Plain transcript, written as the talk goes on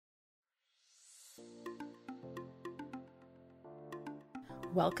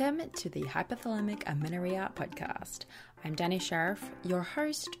Welcome to the Hypothalamic Amenorrhea podcast. I'm Danny Sheriff, your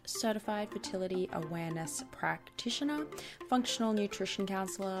host, certified fertility awareness practitioner, functional nutrition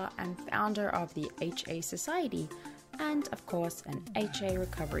counselor, and founder of the HA Society, and of course, an HA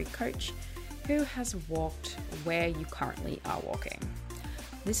recovery coach who has walked where you currently are walking.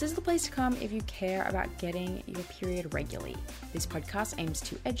 This is the place to come if you care about getting your period regularly. This podcast aims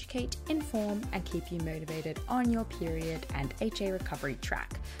to educate, inform, and keep you motivated on your period and HA recovery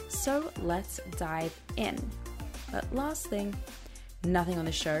track. So let's dive in. But last thing, nothing on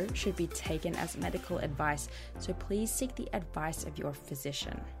the show should be taken as medical advice, so please seek the advice of your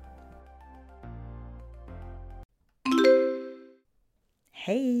physician.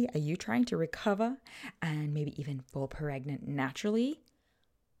 Hey, are you trying to recover and maybe even fall pregnant naturally?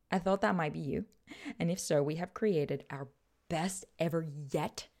 I thought that might be you. And if so, we have created our best ever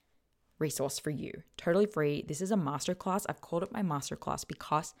yet resource for you. Totally free. This is a masterclass. I've called it my masterclass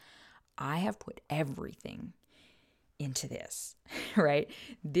because I have put everything into this, right?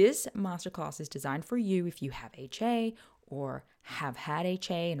 This masterclass is designed for you if you have HA or have had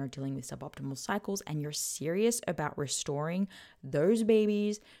HA and are dealing with suboptimal cycles and you're serious about restoring those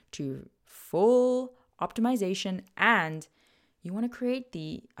babies to full optimization and you want to create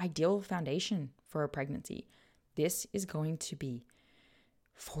the ideal foundation for a pregnancy. This is going to be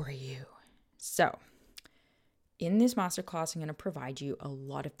for you. So, in this masterclass, I'm going to provide you a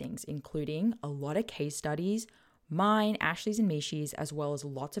lot of things, including a lot of case studies, mine, Ashley's and Mishi's, as well as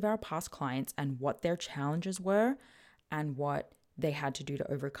lots of our past clients and what their challenges were and what they had to do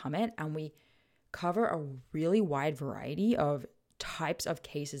to overcome it. And we cover a really wide variety of types of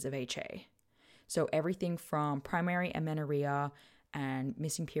cases of HA. So everything from primary amenorrhea and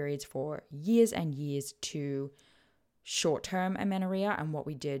missing periods for years and years to short-term amenorrhea and what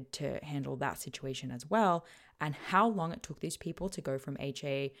we did to handle that situation as well, and how long it took these people to go from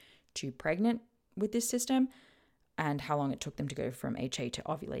HA to pregnant with this system, and how long it took them to go from HA to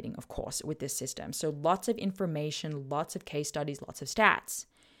ovulating, of course, with this system. So lots of information, lots of case studies, lots of stats.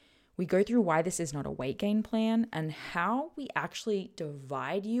 We go through why this is not a weight gain plan and how we actually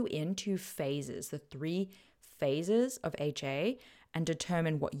divide you into phases, the 3 phases of HA, and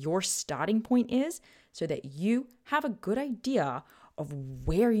determine what your starting point is so that you have a good idea of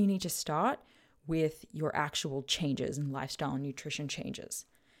where you need to start with your actual changes and lifestyle and nutrition changes.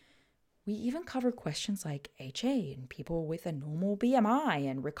 We even cover questions like HA and people with a normal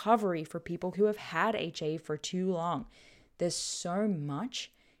BMI and recovery for people who have had HA for too long. There's so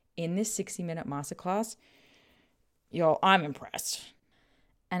much in this 60-minute masterclass. Yo, I'm impressed.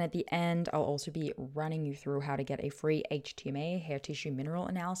 And at the end, I'll also be running you through how to get a free HTMA, hair tissue mineral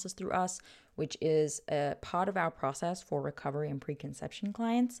analysis through us, which is a part of our process for recovery and preconception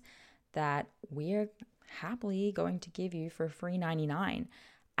clients that we're happily going to give you for free $99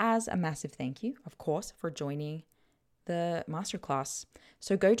 as a massive thank you, of course, for joining the masterclass.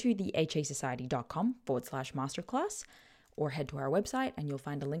 So go to thehasociety.com/masterclass or head to our website and you'll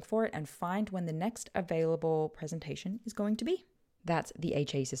find a link for it and find when the next available presentation is going to be. That's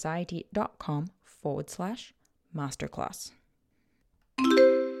thehasociety.com/masterclass.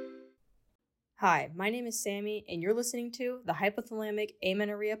 Hi, my name is Sammy, and you're listening to the Hypothalamic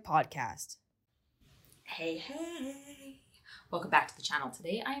Amenorrhea podcast. Hey. Welcome back to the channel.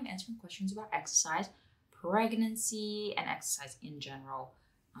 Today, I am answering questions about exercise, pregnancy, and exercise in general.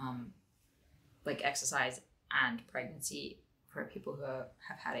 Like exercise and pregnancy for people who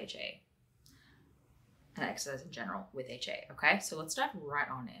have had HA. And exercise in general with HA, okay? So let's dive right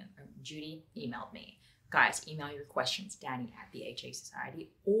on in. Judy emailed me. Guys, email your questions, Danny at the HA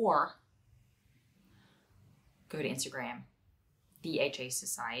Society, or go to Instagram. The HA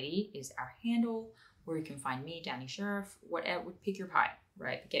Society is our handle where you can find me, Danny Sheriff, whatever, pick your pie,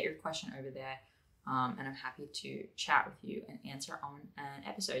 right? Get your question over there, and I'm happy to chat with you and answer on an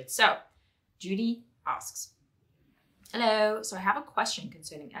episode. So, Judy asks, hello, so I have a question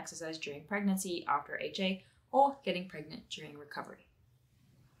concerning exercise during pregnancy, after HA, or getting pregnant during recovery.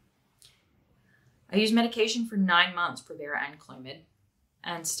 I used medication for 9 months, Provera and Clomid,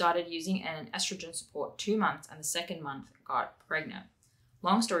 and started using an estrogen support 2 months, and the second month got pregnant.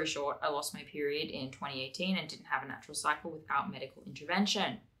 Long story short, I lost my period in 2018 and didn't have a natural cycle without medical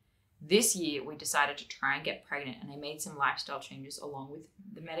intervention. This year, we decided to try and get pregnant, and I made some lifestyle changes along with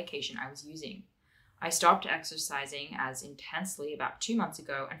the medication I was using. I stopped exercising as intensely about 2 months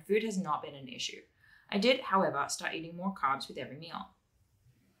ago, and food has not been an issue. I did, however, start eating more carbs with every meal.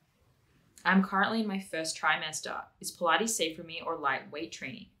 I'm currently in my first trimester. Is Pilates safe for me or light weight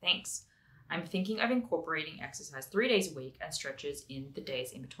training? Thanks. I'm thinking of incorporating exercise 3 days a week and stretches in the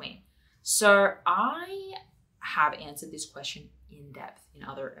days in between. So I have answered this question in depth in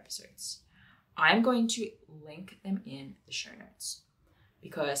other episodes. I'm going to link them in the show notes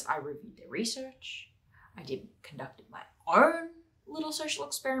because I reviewed their research. I conducted my own little social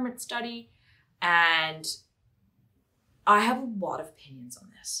experiment study, and I have a lot of opinions on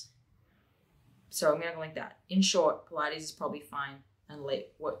this. So I'm going to link that. In short, Pilates is probably fine, and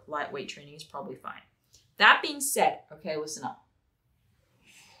lightweight training is probably fine. That being said, okay, listen up.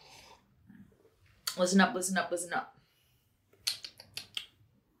 Listen up, listen up, listen up.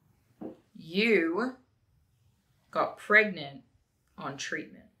 You got pregnant on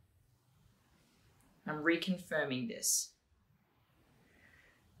treatment. I'm reconfirming this.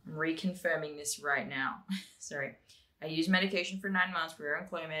 I'm reconfirming this right now. Sorry. I used medication for 9 months, we were on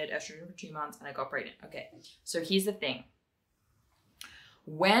Clomid, estrogen for 2 months, and I got pregnant. Okay, so here's the thing.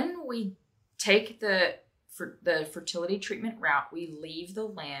 When we take the fertility treatment route, we leave the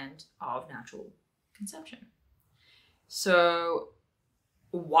land of natural conception. So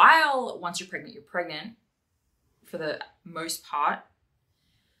while once you're pregnant for the most part,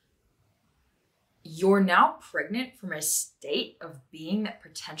 you're now pregnant from a state of being that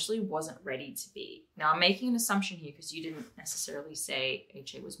potentially wasn't ready to be. Now, I'm making an assumption here because you didn't necessarily say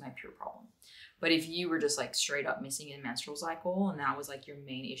HA was my pure problem. But if you were just like straight up missing a menstrual cycle and that was like your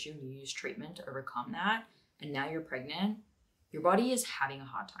main issue and you used treatment to overcome that, and now you're pregnant, your body is having a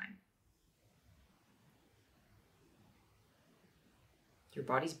hard time. Your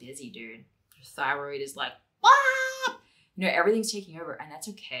body's busy, dude. Your thyroid is like, ah! You know, everything's taking over, and that's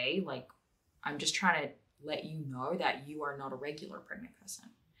okay. Like, I'm just trying to let you know that you are not a regular pregnant person.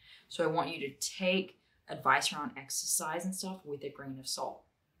 So I want you to take advice around exercise and stuff with a grain of salt.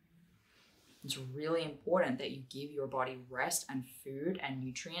 It's really important that you give your body rest and food and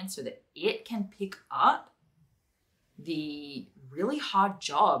nutrients so that it can pick up the really hard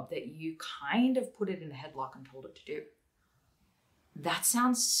job that you kind of put it in a headlock and told it to do.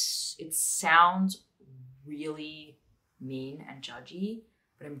 It sounds really mean and judgy,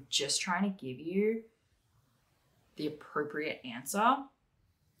 but I'm just trying to give you the appropriate answer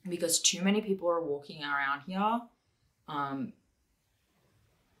because too many people are walking around here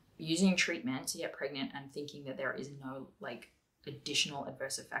using treatment to get pregnant and thinking that there is no like additional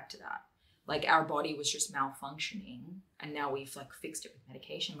adverse effect to that. Like our body was just malfunctioning and now we've like fixed it with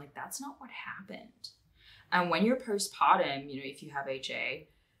medication. Like that's not what happened. And when you're postpartum, you know, if you have HA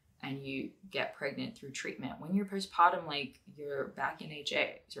and you get pregnant through treatment, when you're postpartum, like you're back in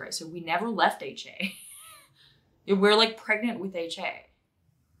HA, right? So we never left HA. We're like pregnant with HA.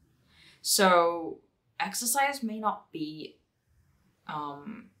 So exercise may not be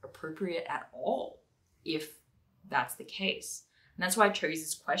appropriate at all if that's the case. And that's why I chose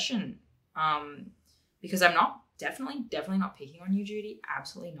this question because I'm not definitely not picking on you, Judy.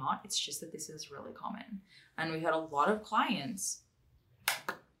 Absolutely not. It's just that this is really common. And we've had a lot of clients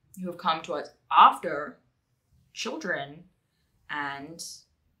who have come to us after children and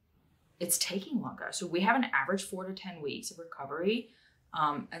it's taking longer. So we have an average 4 to 10 weeks of recovery.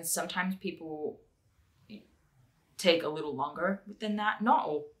 And sometimes people take a little longer than that. Not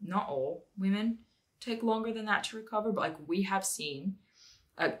all women take longer than that to recover, but like we have seen,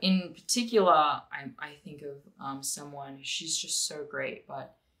 in particular, I think of someone, she's just so great,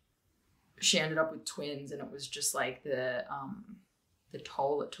 but she ended up with twins and it was just like the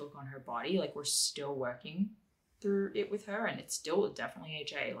toll it took on her body. Like we're still working through it with her and it's still definitely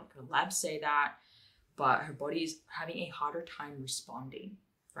HA. Like her labs say that, but her body's having a harder time responding,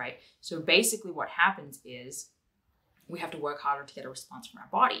 right? So basically what happens is we have to work harder to get a response from our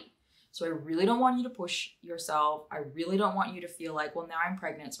body. So I really don't want you to push yourself. I really don't want you to feel like, well, now I'm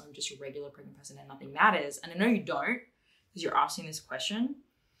pregnant, so I'm just a regular pregnant person and nothing matters. And I know you don't because you're asking this question.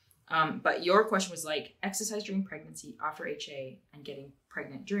 But your question was like exercise during pregnancy, after HA, and getting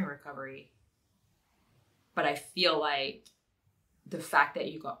pregnant during recovery. But I feel like the fact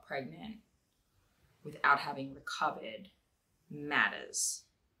that you got pregnant without having recovered matters,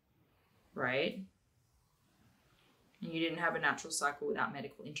 right? And you didn't have a natural cycle without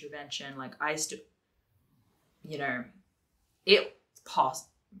medical intervention. Like I still, you know,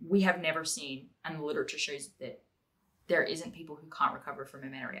 we have never seen, and the literature shows that there isn't people who can't recover from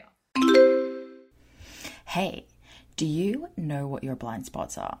amenorrhea. Hey, do you know what your blind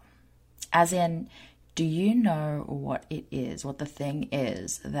spots are? As in, do you know what it is, what the thing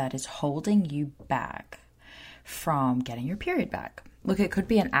is that is holding you back from getting your period back? Look, it could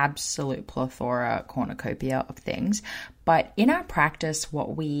be an absolute plethora, cornucopia of things, but in our practice,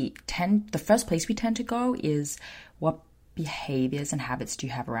 the first place we tend to go is what behaviors and habits do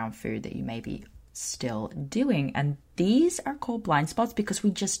you have around food that you maybe still doing. And these are called blind spots because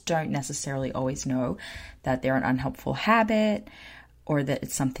we just don't necessarily always know that they're an unhelpful habit or that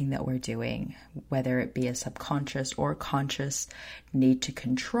it's something that we're doing, whether it be a subconscious or conscious need to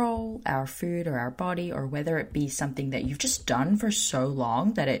control our food or our body, or whether it be something that you've just done for so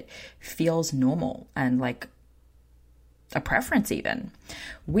long that it feels normal and like a preference even.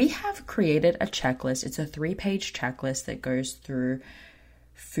 We have created a checklist. It's a 3-page checklist that goes through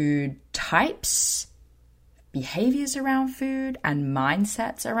food types, behaviors around food, and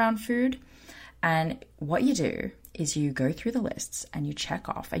mindsets around food. And what you do is you go through the lists and you check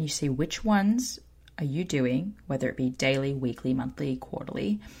off and you see which ones are you doing, whether it be daily, weekly, monthly,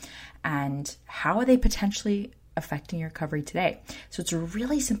 quarterly, and how are they potentially affecting your recovery today. So it's a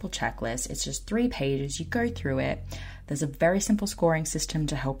really simple checklist. It's just 3 pages. You go through it. There's a very simple scoring system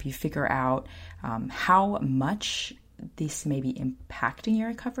to help you figure out how much this may be impacting your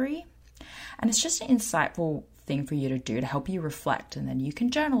recovery. And it's just an insightful thing for you to do to help you reflect, and then you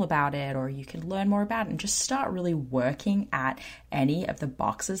can journal about it or you can learn more about it and just start really working at any of the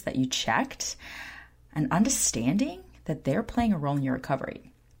boxes that you checked and understanding that they're playing a role in your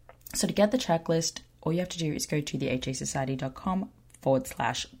recovery. So to get the checklist, all you have to do is go to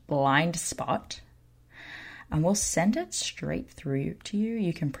thehasociety.com/blind spot and we'll send it straight through to you.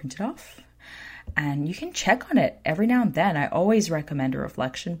 You can print it off and you can check on it every now and then. I always recommend a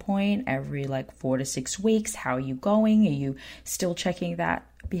reflection point every 4 to 6 weeks. How are you going? Are you still checking that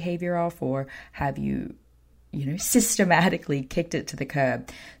behavior off, or have you systematically kicked it to the curb?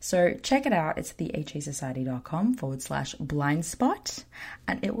 So check it out. It's thehasociety.com/blind spot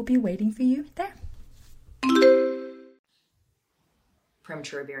and it will be waiting for you there.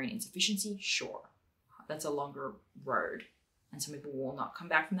 Premature ovarian insufficiency, sure. That's a longer road. And some people will not come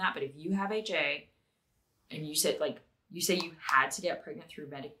back from that. But if you have HA and you say you had to get pregnant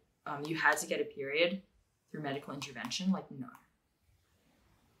through you had to get a period through medical intervention, no.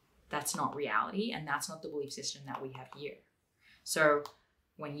 That's not reality, and that's not the belief system that we have here. So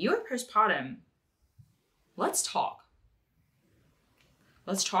when you are postpartum, let's talk.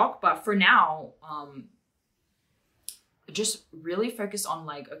 But for now, just really focus on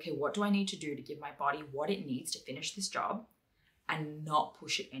okay, what do I need to do to give my body what it needs to finish this job and not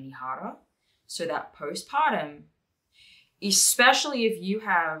push it any harder, so that postpartum, especially if you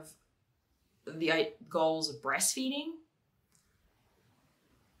have the goals of breastfeeding,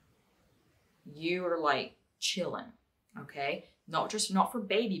 you are chilling, okay? Not for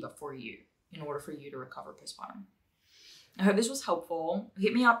baby, but for you, in order for you to recover postpartum. I hope this was helpful.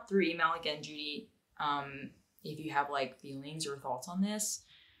 Hit me up through email again, Judy, if you have feelings or thoughts on this.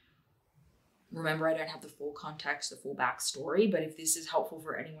 Remember, I don't have the full context, the full backstory, but if this is helpful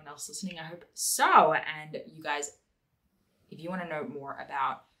for anyone else listening, I hope so. And you guys, if you want to know more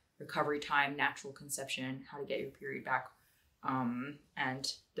about recovery time, natural conception, how to get your period back,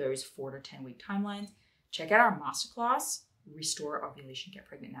 and those 4 to 10 week timelines, check out our masterclass, Restore Ovulation, Get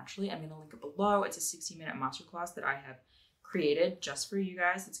Pregnant Naturally. I'm going to link it below. It's a 60-minute masterclass that I have created just for you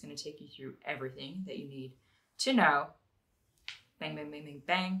guys. It's going to take you through everything that you need to know. Bang, bang, bang, bang,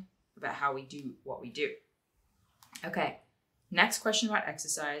 bang. About how we do what we do. Okay, next question about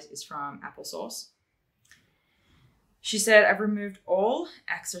exercise is from Applesauce. She said, I've removed all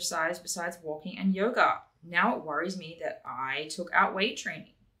exercise besides walking and yoga. Now it worries me that I took out weight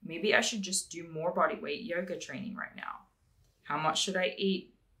training. Maybe I should just do more body weight yoga training right now. How much should I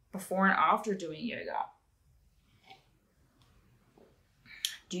eat before and after doing yoga?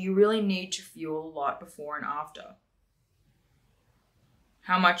 Do you really need to fuel a lot before and after?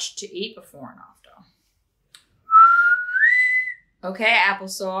 How much to eat before and after? Okay,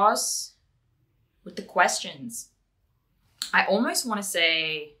 Applesauce, with the questions. I almost want to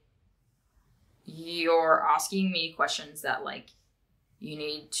say you're asking me questions that you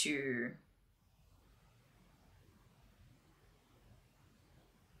need to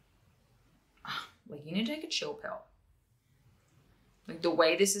you need to take a chill pill. The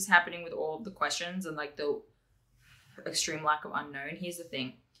way this is happening with all of the questions and the extreme lack of unknown. Here's the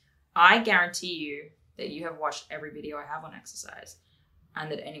thing. I guarantee you that you have watched every video I have on exercise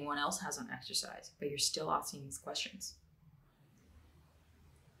and that anyone else has on exercise, but you're still asking these questions.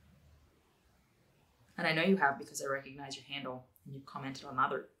 And I know you have because I recognize your handle and you've commented on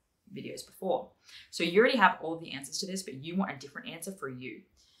other videos before. So you already have all of the answers to this, but you want a different answer for you.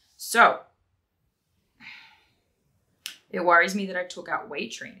 So it worries me that I took out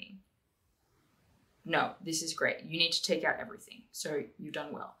weight training. No, this is great. You need to take out everything. So you've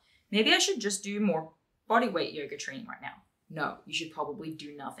done well. Maybe I should just do more body weight yoga training right now. No, you should probably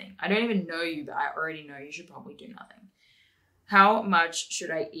do nothing. I don't even know you, but I already know you should probably do nothing. How much should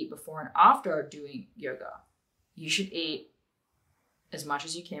I eat before and after doing yoga? You should eat as much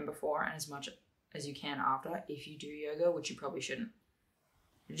as you can before and as much as you can after if you do yoga, which you probably shouldn't.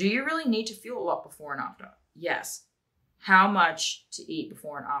 Do you really need to feel a lot before and after? Yes. How much to eat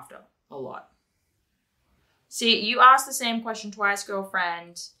before and after? A lot. See, you asked the same question twice,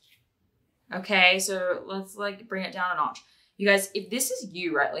 girlfriend. Okay, so let's bring it down a notch. You guys, if this is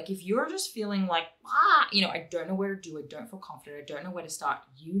you, right? Like if you're just feeling like, I don't know where to do it, don't feel confident, I don't know where to start,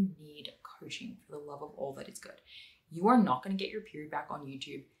 you need coaching for the love of all that is good. You are not going to get your period back on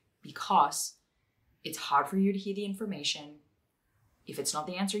YouTube because it's hard for you to hear the information. If it's not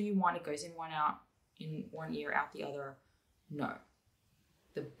the answer you want, it goes in one ear, out the other. No.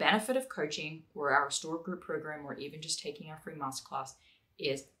 The benefit of coaching or our Restore Group program or even just taking our free masterclass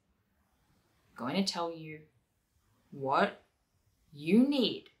is going to tell you what you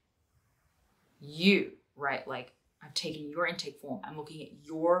need. You, right? Like I've taken your intake form. I'm looking at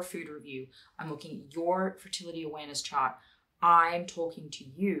your food review. I'm looking at your fertility awareness chart. I'm talking to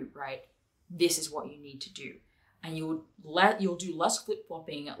you, right? This is what you need to do. And you'll do less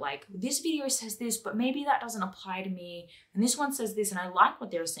flip-flopping at like, this video says this, but maybe that doesn't apply to me. And this one says this, and I like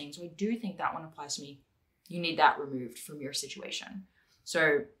what they're saying, so I do think that one applies to me. You need that removed from your situation.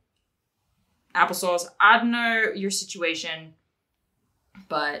 So applesauce, I don't know your situation,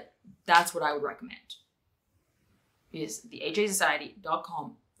 but that's what I would recommend. Is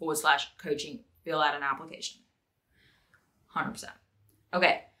thehasociety.com/coaching. Fill out an application. 100%.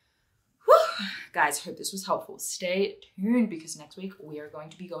 Okay. Guys, hope this was helpful. Stay tuned because next week we are going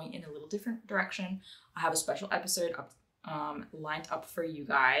to be going in a little different direction. I have a special episode lined up for you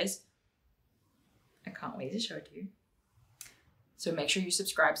guys. I can't wait to show it to you. So make sure you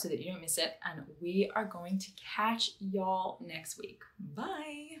subscribe so that you don't miss it. And we are going to catch y'all next week.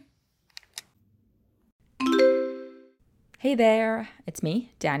 Bye. Hey there, it's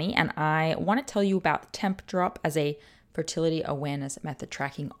me, Danny, and I want to tell you about Temp Drop as a fertility awareness method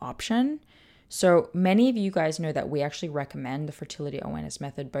tracking option. So many of you guys know that we actually recommend the fertility awareness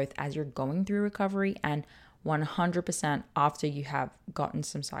method both as you're going through recovery and 100% after you have gotten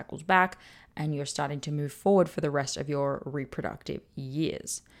some cycles back and you're starting to move forward for the rest of your reproductive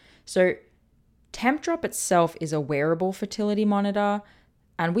years. So Temp Drop itself is a wearable fertility monitor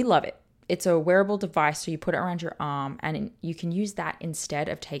and we love it. It's a wearable device, so you put it around your arm and you can use that instead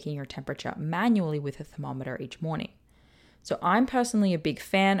of taking your temperature manually with a thermometer each morning. So I'm personally a big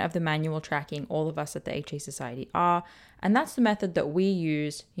fan of the manual tracking. All of us at the HA Society are. And that's the method that we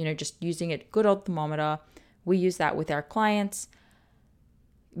use, just using a good old thermometer. We use that with our clients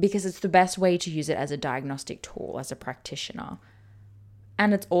because it's the best way to use it as a diagnostic tool as a practitioner.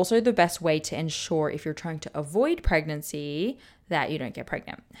 And it's also the best way to ensure if you're trying to avoid pregnancy that you don't get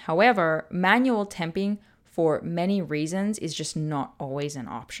pregnant. However, manual temping for many reasons is just not always an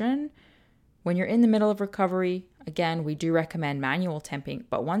option. When you're in the middle of recovery, again, we do recommend manual temping,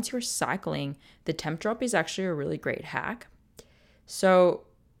 but once you're cycling, the Temp Drop is actually a really great hack. So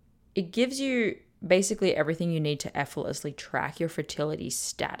it gives you basically everything you need to effortlessly track your fertility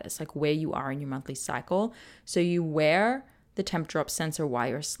status, like where you are in your monthly cycle. So you wear the Temp Drop sensor while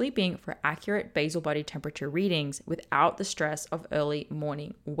you're sleeping for accurate basal body temperature readings without the stress of early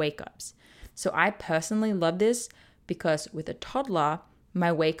morning wake-ups. So I personally love this because with a toddler, my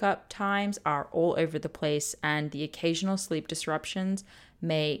wake-up times are all over the place and the occasional sleep disruptions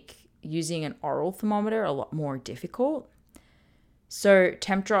make using an oral thermometer a lot more difficult. So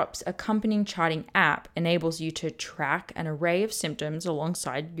Temp Drop's accompanying charting app enables you to track an array of symptoms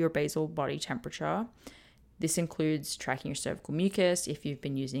alongside your basal body temperature. This includes tracking your cervical mucus if you've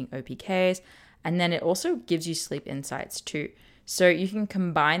been using OPKs, and then it also gives you sleep insights too. So you can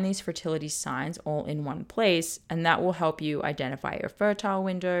combine these fertility signs all in one place, and that will help you identify your fertile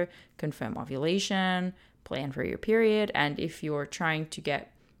window, confirm ovulation, plan for your period, and if you're trying to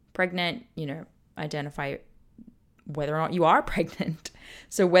get pregnant, identify whether or not you are pregnant.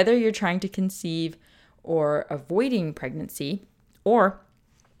 So whether you're trying to conceive or avoiding pregnancy, or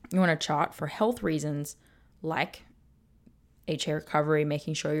you want to chart for health reasons like HA recovery,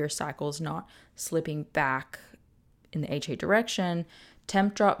 making sure your cycle's not slipping back in the HA direction,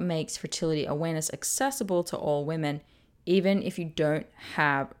 Temp Drop makes fertility awareness accessible to all women, even if you don't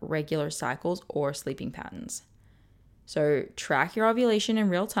have regular cycles or sleeping patterns. So track your ovulation in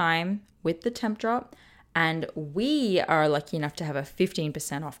real time with the Temp Drop, and we are lucky enough to have a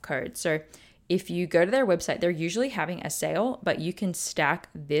 15% off code. So if you go to their website, they're usually having a sale, but you can stack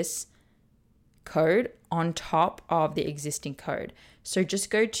this code on top of the existing code. So just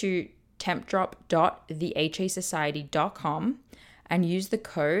go to tempdrop.thehasociety.com and use the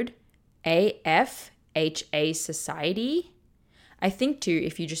code AFHA Society I think too,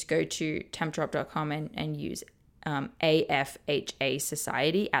 if you just go to tempdrop.com and use AFHA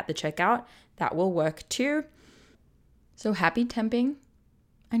Society at the checkout, that will work too. So happy temping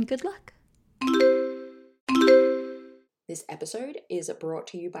and good luck. This episode is brought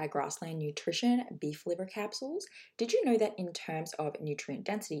to you by Grassland Nutrition beef liver capsules. Did you know that in terms of nutrient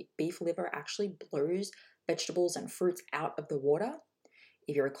density, beef liver actually blows vegetables and fruits out of the water?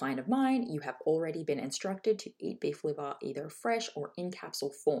 If you're a client of mine, you have already been instructed to eat beef liver either fresh or in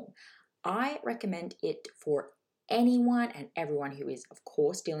capsule form. I recommend it for anyone and everyone who is, of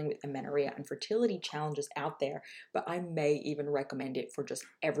course, dealing with amenorrhea and fertility challenges out there, but I may even recommend it for just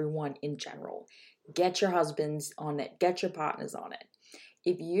everyone in general. Get your husbands on it, get your partners on it.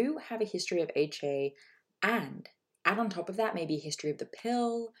 If you have a history of HA and add on top of that maybe a history of the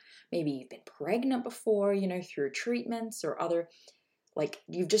pill, maybe you've been pregnant before, through treatments or other,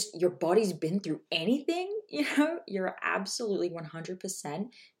 your body's been through anything, you're absolutely 100%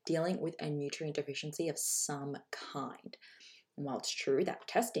 dealing with a nutrient deficiency of some kind. And while it's true that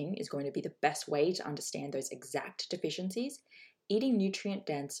testing is going to be the best way to understand those exact deficiencies, eating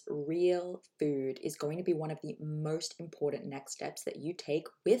nutrient-dense, real food is going to be one of the most important next steps that you take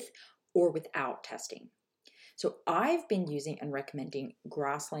with or without testing. So I've been using and recommending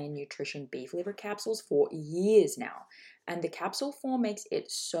Grassland Nutrition beef liver capsules for years now. And the capsule form makes it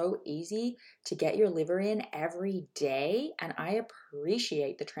so easy to get your liver in every day. And I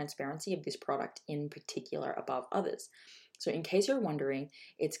appreciate the transparency of this product in particular above others. So in case you're wondering,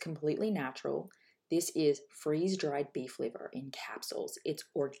 it's completely natural. This is freeze-dried beef liver in capsules. It's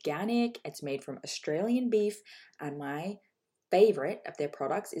organic, it's made from Australian beef, and my favorite of their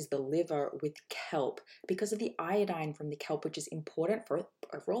products is the liver with kelp because of the iodine from the kelp, which is important for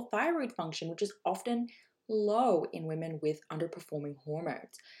overall thyroid function, which is often low in women with underperforming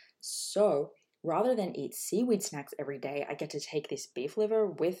hormones. So rather than eat seaweed snacks every day, I get to take this beef liver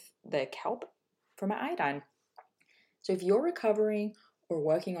with the kelp for my iodine. So if you're recovering or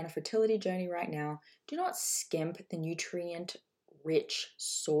working on a fertility journey right now, do not skimp the nutrient-rich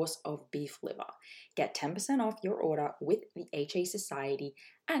source of beef liver. Get 10% off your order with the HA Society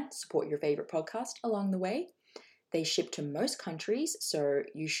and support your favorite podcast along the way. They ship to most countries, so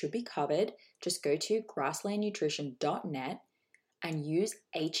you should be covered. Just go to grasslandnutrition.net and use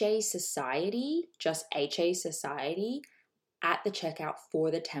HA Society, just HA Society, at the checkout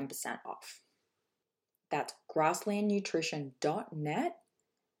for the 10% off. That's grasslandnutrition.net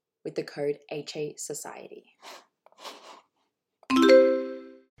with the code HA Society.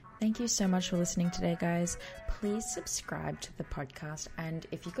 Thank you so much for listening today, guys. Please subscribe to the podcast, and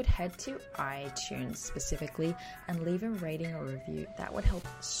if you could head to iTunes specifically and leave a rating or review, that would help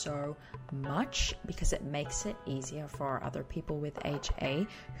so much because it makes it easier for other people with HA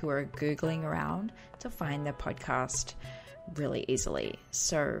who are Googling around to find the podcast really easily.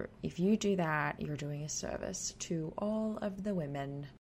 So if you do that, you're doing a service to all of the women